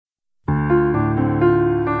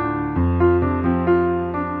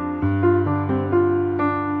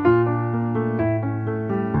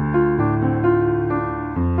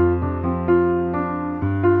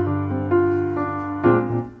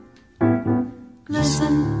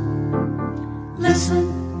Listen,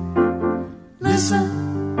 listen,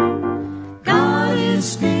 listen. God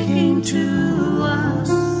is speaking to us.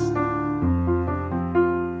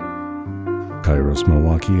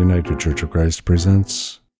 Kairos-Milwaukie United Church of Christ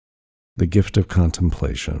presents The Gift of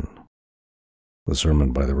Contemplation. The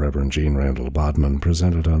sermon by the Reverend Jeanne Randall-Bodman,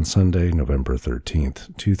 presented on Sunday, November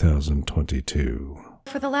 13th, 2022.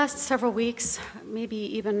 For the last several weeks, maybe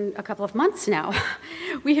even a couple of months now,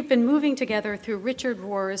 we have been moving together through Richard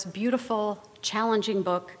Rohr's beautiful, challenging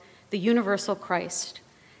book, The Universal Christ,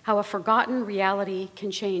 How a Forgotten Reality Can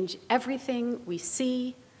Change Everything We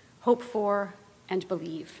See, Hope for, and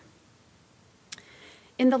Believe.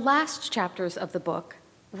 In the last chapters of the book,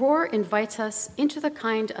 Rohr invites us into the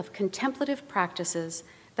kind of contemplative practices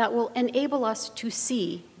that will enable us to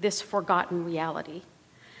see this forgotten reality.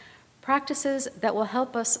 Practices that will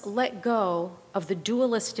help us let go of the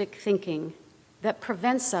dualistic thinking that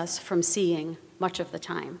prevents us from seeing much of the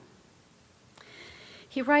time.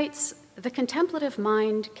 He writes, the contemplative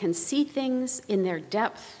mind can see things in their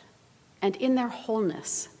depth and in their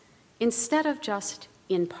wholeness, instead of just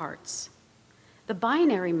in parts. The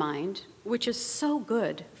binary mind, which is so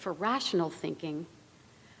good for rational thinking,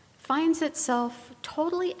 finds itself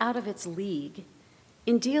totally out of its league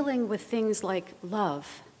in dealing with things like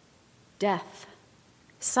love, death,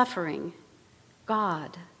 suffering,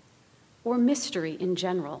 God, or mystery in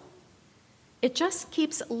general. It just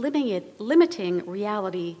keeps limiting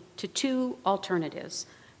reality to two alternatives,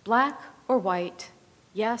 black or white,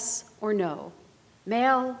 yes or no,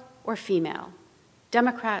 male or female,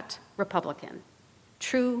 Democrat, Republican,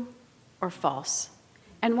 true or false.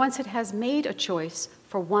 And once it has made a choice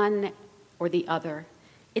for one or the other,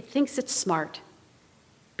 it thinks it's smart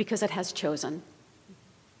because it has chosen.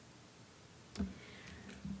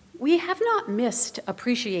 We have not missed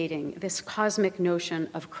appreciating this cosmic notion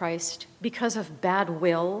of Christ because of bad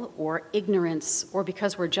will or ignorance or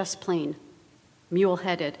because we're just plain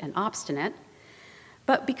mule-headed and obstinate,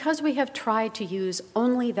 but because we have tried to use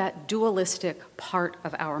only that dualistic part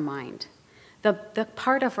of our mind, the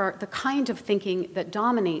part of the kind of thinking that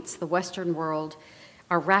dominates the Western world,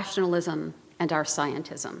 our rationalism and our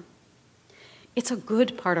scientism. It's a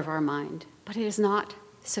good part of our mind, but it is not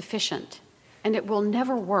sufficient. And it will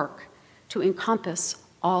never work to encompass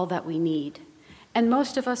all that we need. And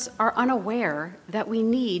most of us are unaware that we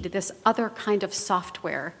need this other kind of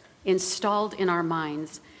software installed in our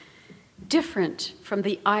minds, different from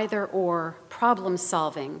the either-or,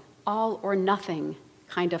 problem-solving, all-or-nothing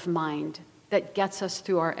kind of mind that gets us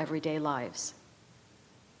through our everyday lives.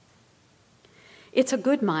 It's a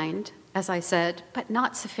good mind, as I said, but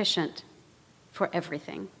not sufficient for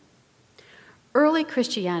everything. Early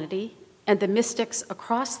Christianity and the mystics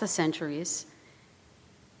across the centuries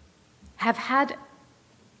have had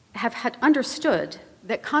understood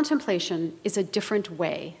that contemplation is a different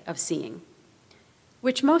way of seeing,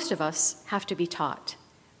 which most of us have to be taught.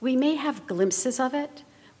 We may have glimpses of it,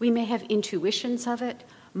 we may have intuitions of it,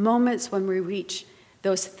 moments when we reach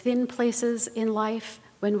those thin places in life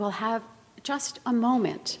when we'll have just a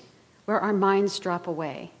moment where our minds drop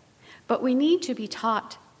away. But we need to be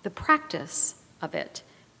taught the practice of it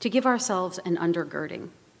to give ourselves an undergirding.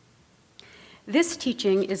 This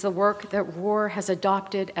teaching is the work that Rohr has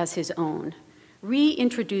adopted as his own,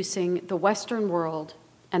 reintroducing the Western world,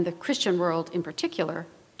 and the Christian world in particular,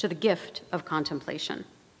 to the gift of contemplation.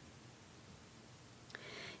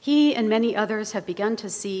 He and many others have begun to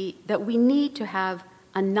see that we need to have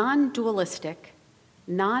a non-dualistic,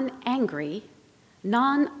 non-angry,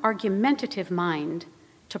 non-argumentative mind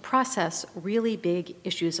to process really big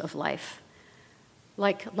issues of life,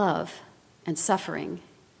 like love and suffering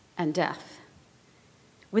and death,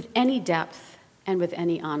 with any depth and with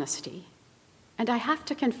any honesty. And I have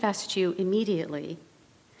to confess to you immediately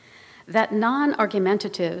that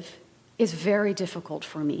non-argumentative is very difficult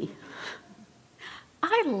for me.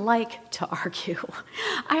 I like to argue.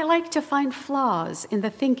 I like to find flaws in the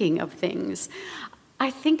thinking of things. I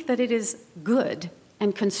think that it is good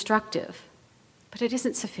and constructive, but it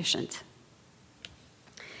isn't sufficient.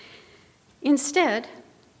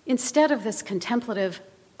 Instead of this contemplative,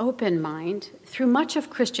 open mind, through much of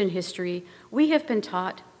Christian history, we have been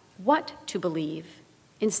taught what to believe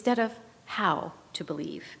instead of how to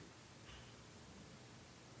believe.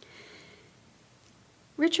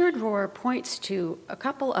 Richard Rohr points to a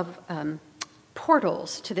couple of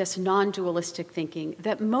portals to this non-dualistic thinking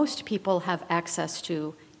that most people have access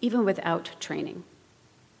to, even without training: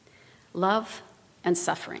 love and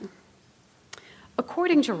suffering.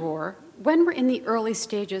 According to Rohr, when we're in the early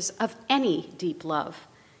stages of any deep love,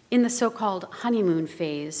 in the so-called honeymoon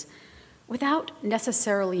phase, without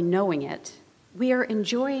necessarily knowing it, we are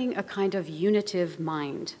enjoying a kind of unitive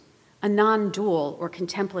mind, a non-dual or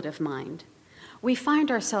contemplative mind. We find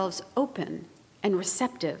ourselves open and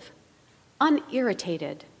receptive,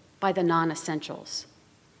 unirritated by the non-essentials.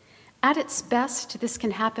 At its best, this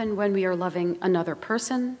can happen when we are loving another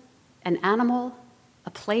person, an animal, a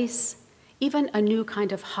place, even a new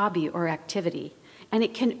kind of hobby or activity, and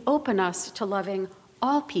it can open us to loving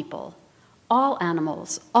all people, all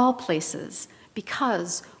animals, all places,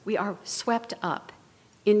 because we are swept up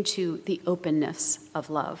into the openness of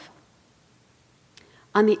love.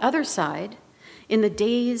 On the other side, in the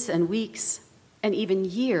days and weeks and even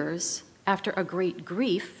years after a great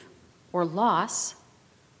grief or loss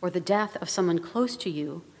or the death of someone close to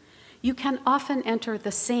you, you can often enter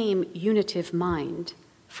the same unitive mind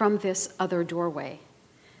from this other doorway.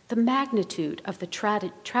 The magnitude of the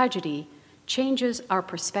tragedy changes our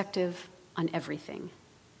perspective on everything.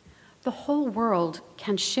 The whole world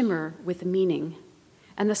can shimmer with meaning,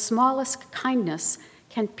 and the smallest kindness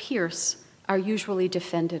can pierce our usually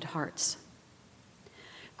defended hearts.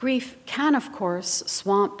 Grief can, of course,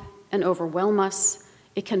 swamp and overwhelm us.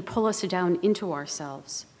 It can pull us down into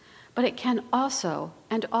ourselves. But it can also,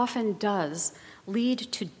 and often does, lead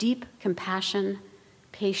to deep compassion,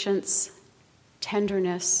 patience,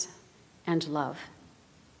 tenderness, and love.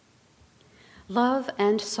 Love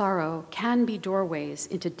and sorrow can be doorways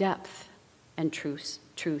into depth and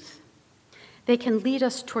truth. They can lead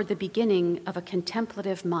us toward the beginning of a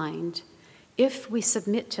contemplative mind if we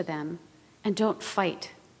submit to them and don't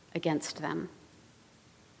fight against them.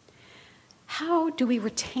 How do we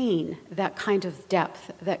retain that kind of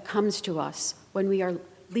depth that comes to us when we are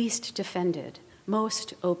least defended,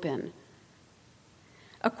 most open?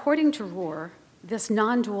 According to Rohr, this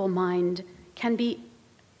non-dual mind can be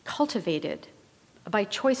cultivated by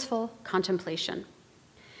choiceful contemplation.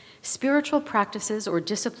 Spiritual practices or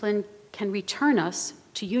discipline can return us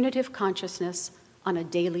to unitive consciousness on a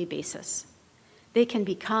daily basis. They can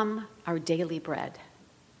become our daily bread.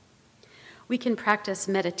 We can practice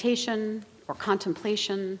meditation or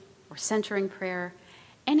contemplation or centering prayer,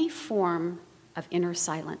 any form of inner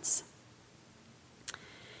silence.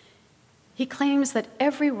 He claims that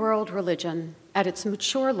every world religion at its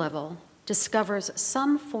mature level discovers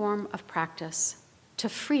some form of practice to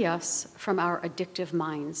free us from our addictive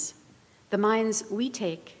minds, the minds we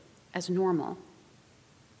take as normal.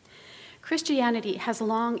 Christianity has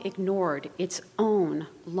long ignored its own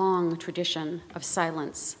long tradition of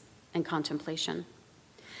silence and contemplation.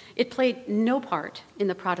 It played no part in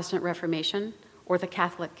the Protestant Reformation or the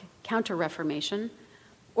Catholic Counter-Reformation,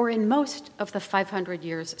 or in most of the 500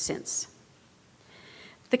 years since.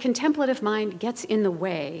 The contemplative mind gets in the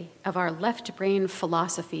way of our left-brain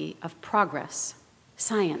philosophy of progress,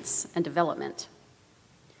 science, and development,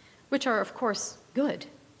 which are, of course, good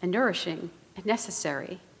and nourishing and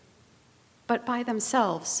necessary, but by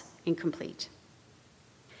themselves incomplete.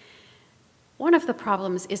 One of the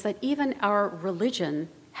problems is that even our religion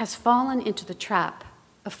has fallen into the trap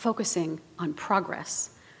of focusing on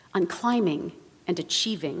progress, on climbing and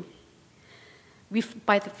achieving.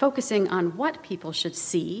 By focusing on what people should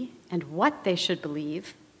see and what they should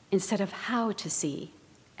believe, instead of how to see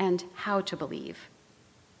and how to believe.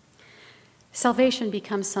 Salvation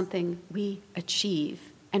becomes something we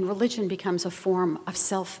achieve, and religion becomes a form of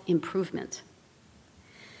self-improvement.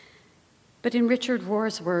 But in Richard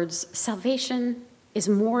Rohr's words, salvation is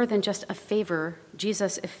more than just a favor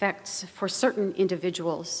Jesus effects for certain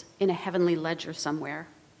individuals in a heavenly ledger somewhere.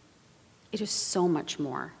 It is so much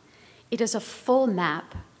more. It is a full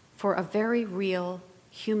map for a very real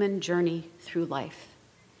human journey through life.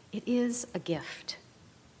 It is a gift.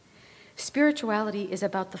 Spirituality is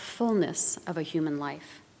about the fullness of a human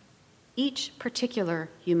life, each particular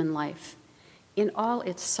human life, in all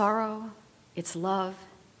its sorrow, its love,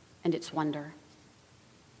 and its wonder.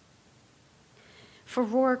 For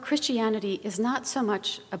Rohr, Christianity is not so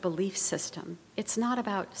much a belief system. It's not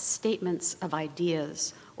about statements of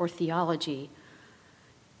ideas or theology.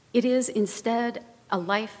 It is instead a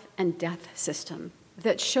life and death system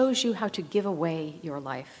that shows you how to give away your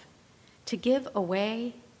life, to give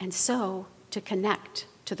away and so to connect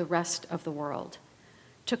to the rest of the world,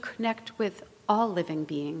 to connect with all living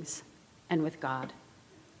beings and with God.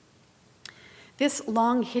 This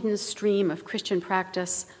long-hidden stream of Christian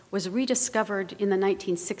practice was rediscovered in the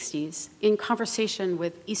 1960s in conversation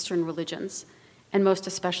with Eastern religions, and most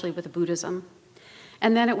especially with Buddhism.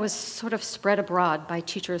 And then it was sort of spread abroad by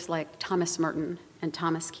teachers like Thomas Merton and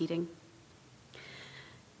Thomas Keating.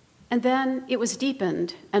 And then it was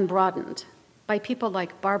deepened and broadened by people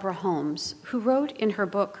like Barbara Holmes, who wrote in her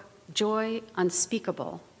book, Joy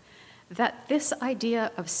Unspeakable, that this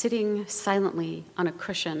idea of sitting silently on a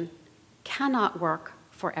cushion cannot work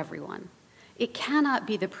for everyone. It cannot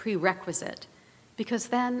be the prerequisite, because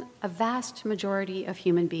then a vast majority of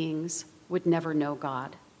human beings would never know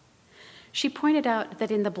God. She pointed out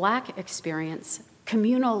that in the Black experience,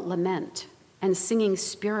 communal lament and singing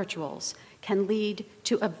spirituals can lead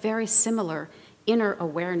to a very similar inner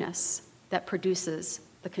awareness that produces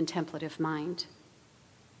the contemplative mind.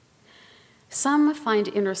 Some find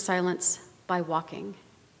inner silence by walking,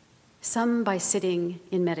 some by sitting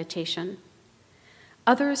in meditation.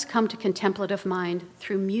 Others come to contemplative mind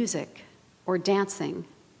through music or dancing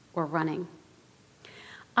or running.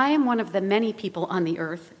 I am one of the many people on the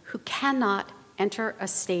earth who cannot enter a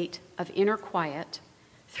state of inner quiet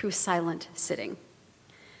through silent sitting.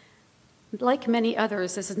 Like many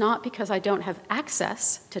others, this is not because I don't have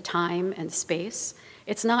access to time and space.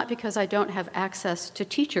 It's not because I don't have access to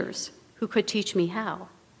teachers who could teach me how.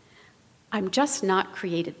 I'm just not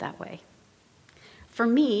created that way. For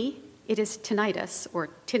me, it is tinnitus or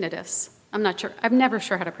tinnitus. I'm never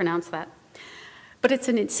sure how to pronounce that. But it's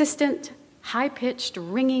an insistent, high-pitched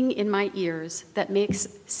ringing in my ears that makes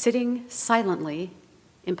sitting silently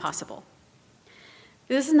impossible.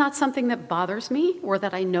 This is not something that bothers me or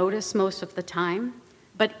that I notice most of the time,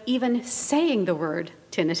 but even saying the word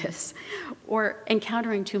tinnitus or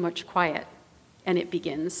encountering too much quiet, and it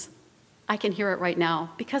begins. I can hear it right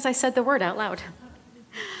now because I said the word out loud.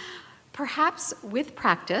 Perhaps with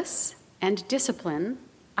practice and discipline,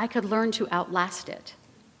 I could learn to outlast it,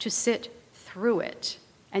 to sit through it,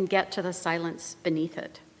 and get to the silence beneath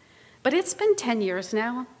it. But it's been 10 years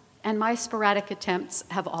now, and my sporadic attempts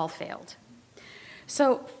have all failed.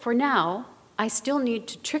 So for now, I still need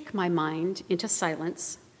to trick my mind into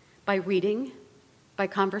silence by reading, by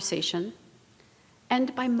conversation,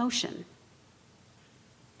 and by motion.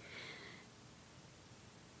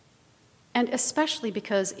 And especially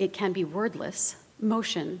because it can be wordless,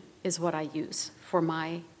 motion is what I use for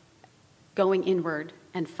my going inward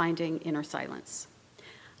and finding inner silence.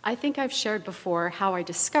 I think I've shared before how I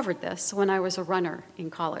discovered this when I was a runner in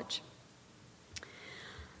college.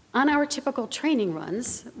 On our typical training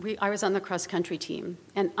runs, I was on the cross-country team,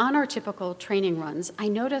 and on our typical training runs, I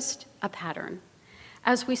noticed a pattern.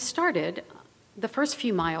 As we started, the first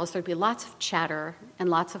few miles, there'd be lots of chatter and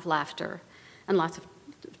lots of laughter and lots of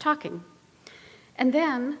talking. And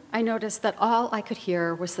then I noticed that all I could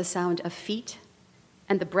hear was the sound of feet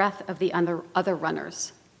and the breath of the other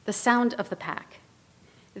runners, the sound of the pack.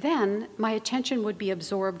 Then my attention would be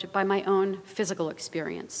absorbed by my own physical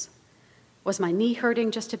experience. Was my knee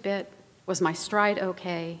hurting just a bit? Was my stride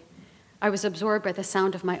okay? I was absorbed by the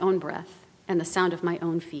sound of my own breath and the sound of my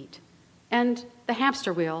own feet, and the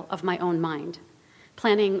hamster wheel of my own mind,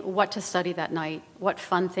 planning what to study that night, what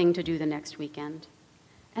fun thing to do the next weekend.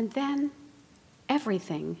 And then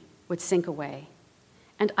everything would sink away,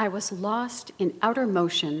 and I was lost in outer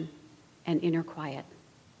motion and inner quiet,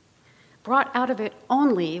 brought out of it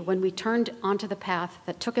only when we turned onto the path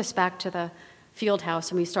that took us back to the field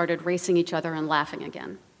house and we started racing each other and laughing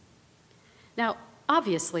again. Now,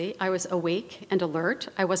 obviously, I was awake and alert.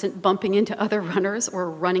 I wasn't bumping into other runners or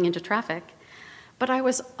running into traffic, but I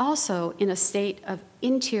was also in a state of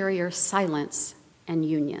interior silence and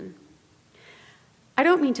union. I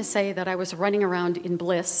don't mean to say that I was running around in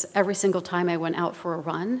bliss every single time I went out for a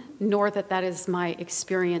run, nor that that is my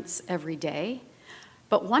experience every day.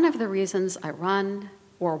 But one of the reasons I run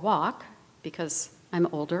or walk, because I'm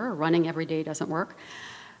older, running every day doesn't work,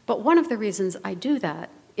 but one of the reasons I do that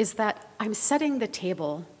is that I'm setting the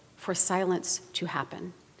table for silence to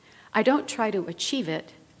happen. I don't try to achieve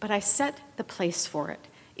it, but I set the place for it,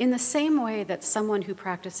 in the same way that someone who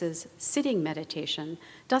practices sitting meditation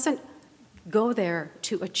doesn't go there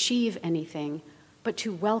to achieve anything, but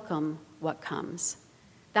to welcome what comes.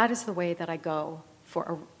 That is the way that I go for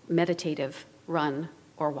a meditative run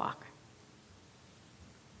or walk.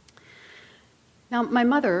 Now, my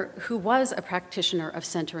mother, who was a practitioner of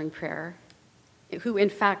centering prayer, who in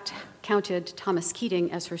fact counted Thomas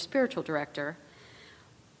Keating as her spiritual director,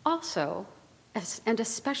 also, and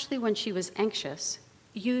especially when she was anxious,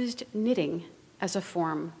 used knitting as a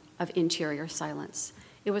form of interior silence.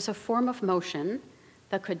 It was a form of motion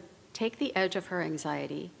that could take the edge of her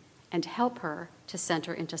anxiety and help her to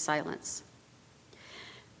center into silence.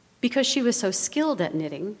 Because she was so skilled at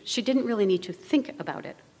knitting, she didn't really need to think about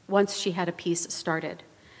it once she had a piece started.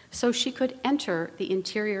 So she could enter the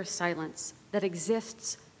interior silence that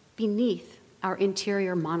exists beneath our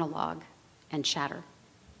interior monologue and chatter.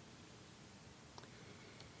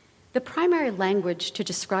 The primary language to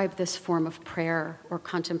describe this form of prayer or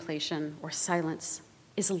contemplation or silence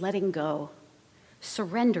is letting go,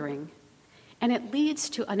 surrendering and it leads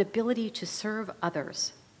to an ability to serve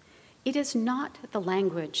others. It is not the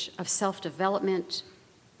language of self-development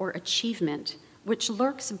or achievement which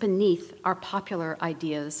lurks beneath our popular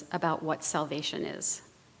ideas about what salvation is.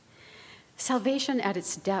 Salvation at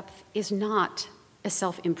its depth is not a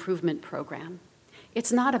self-improvement program.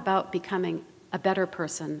 It's not about becoming a better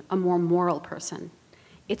person, a more moral person.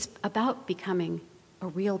 It's about becoming a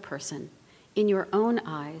real person in your own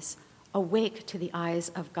eyes, awake to the eyes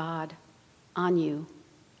of God on you,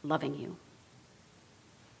 loving you.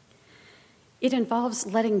 It involves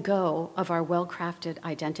letting go of our well-crafted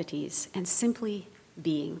identities and simply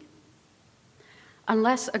being.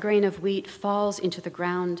 Unless a grain of wheat falls into the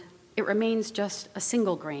ground, it remains just a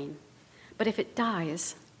single grain. But if it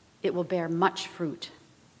dies, it will bear much fruit.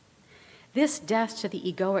 This death to the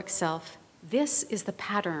egoic self, this is the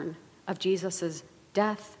pattern of Jesus'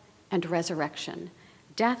 death and resurrection.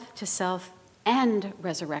 Death to self and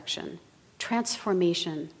resurrection,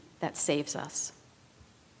 transformation that saves us.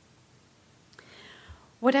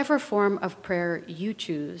 Whatever form of prayer you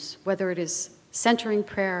choose, whether it is centering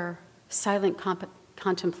prayer, silent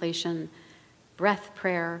contemplation, breath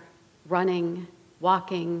prayer, running,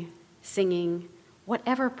 walking, singing,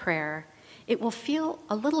 whatever prayer, it will feel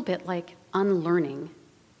a little bit like unlearning,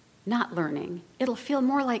 not learning. It'll feel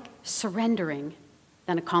more like surrendering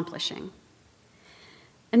than accomplishing.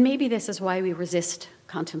 And maybe this is why we resist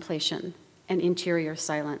contemplation and interior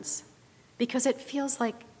silence, because it feels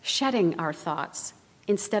like shedding our thoughts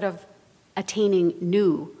instead of attaining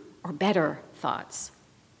new or better thoughts.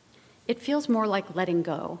 It feels more like letting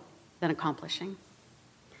go than accomplishing.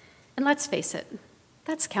 And let's face it,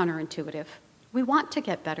 that's counterintuitive. We want to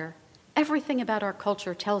get better. Everything about our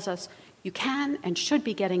culture tells us you can and should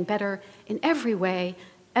be getting better in every way,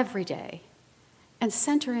 every day. And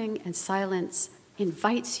centering and silence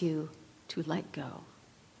invites you to let go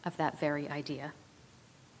of that very idea.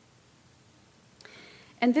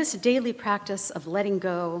 And this daily practice of letting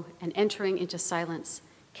go and entering into silence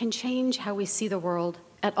can change how we see the world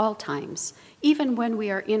at all times, even when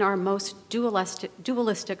we are in our most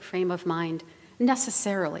dualistic frame of mind,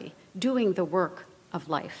 necessarily doing the work of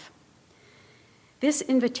life. This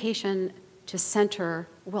invitation to center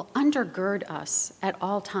will undergird us at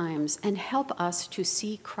all times and help us to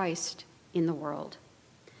see Christ in the world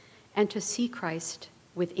and to see Christ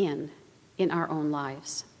within in our own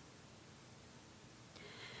lives.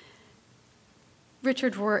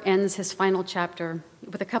 Richard Rohr ends his final chapter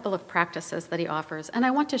with a couple of practices that he offers, and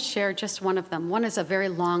I want to share just one of them. One is a very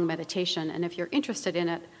long meditation, and if you're interested in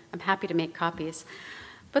it, I'm happy to make copies.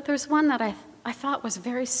 But there's one that I thought was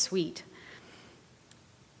very sweet.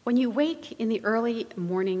 When you wake in the early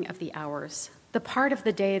morning of the hours, the part of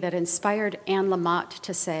the day that inspired Anne Lamott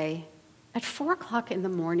to say, "At 4 o'clock in the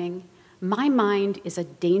morning, my mind is a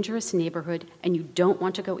dangerous neighborhood, and you don't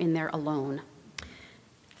want to go in there alone."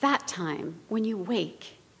 That time, when you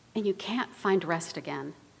wake and you can't find rest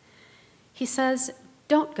again, he says,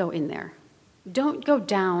 don't go in there. Don't go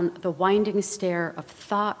down the winding stair of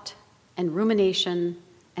thought and rumination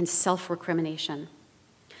and self-recrimination.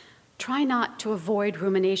 Try not to avoid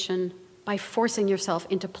rumination by forcing yourself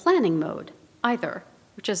into planning mode either,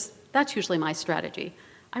 that's usually my strategy.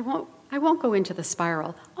 I won't go into the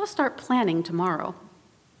spiral. I'll start planning tomorrow.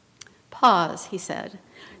 Pause, he said.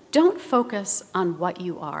 Don't focus on what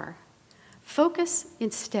you are. Focus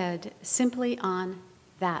instead simply on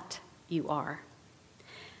that you are.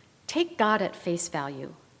 Take God at face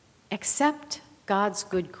value. Accept God's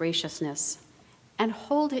good graciousness and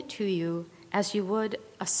hold it to you as you would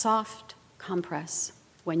a soft compress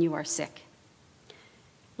when you are sick.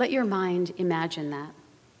 Let your mind imagine that.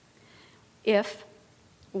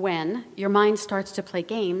 When your mind starts to play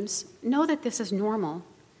games, know that this is normal.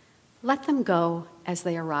 Let them go as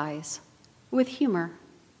they arise. With humor,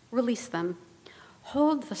 release them.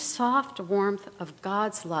 Hold the soft warmth of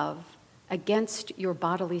God's love against your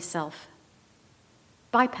bodily self.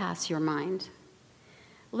 Bypass your mind.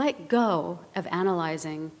 Let go of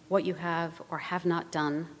analyzing what you have or have not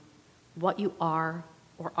done, what you are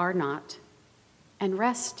or are not, and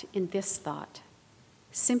rest in this thought,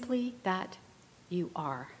 simply that you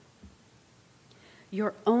are.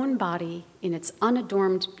 Your own body in its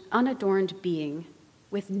unadorned being,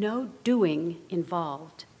 with no doing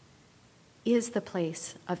involved, is the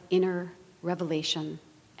place of inner revelation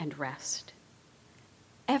and rest.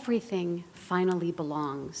 Everything finally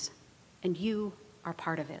belongs, and you are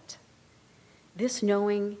part of it. This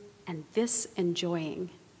knowing and this enjoying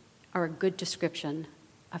are a good description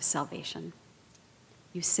of salvation.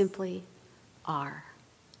 You simply are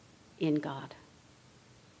in God.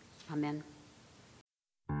 Amen.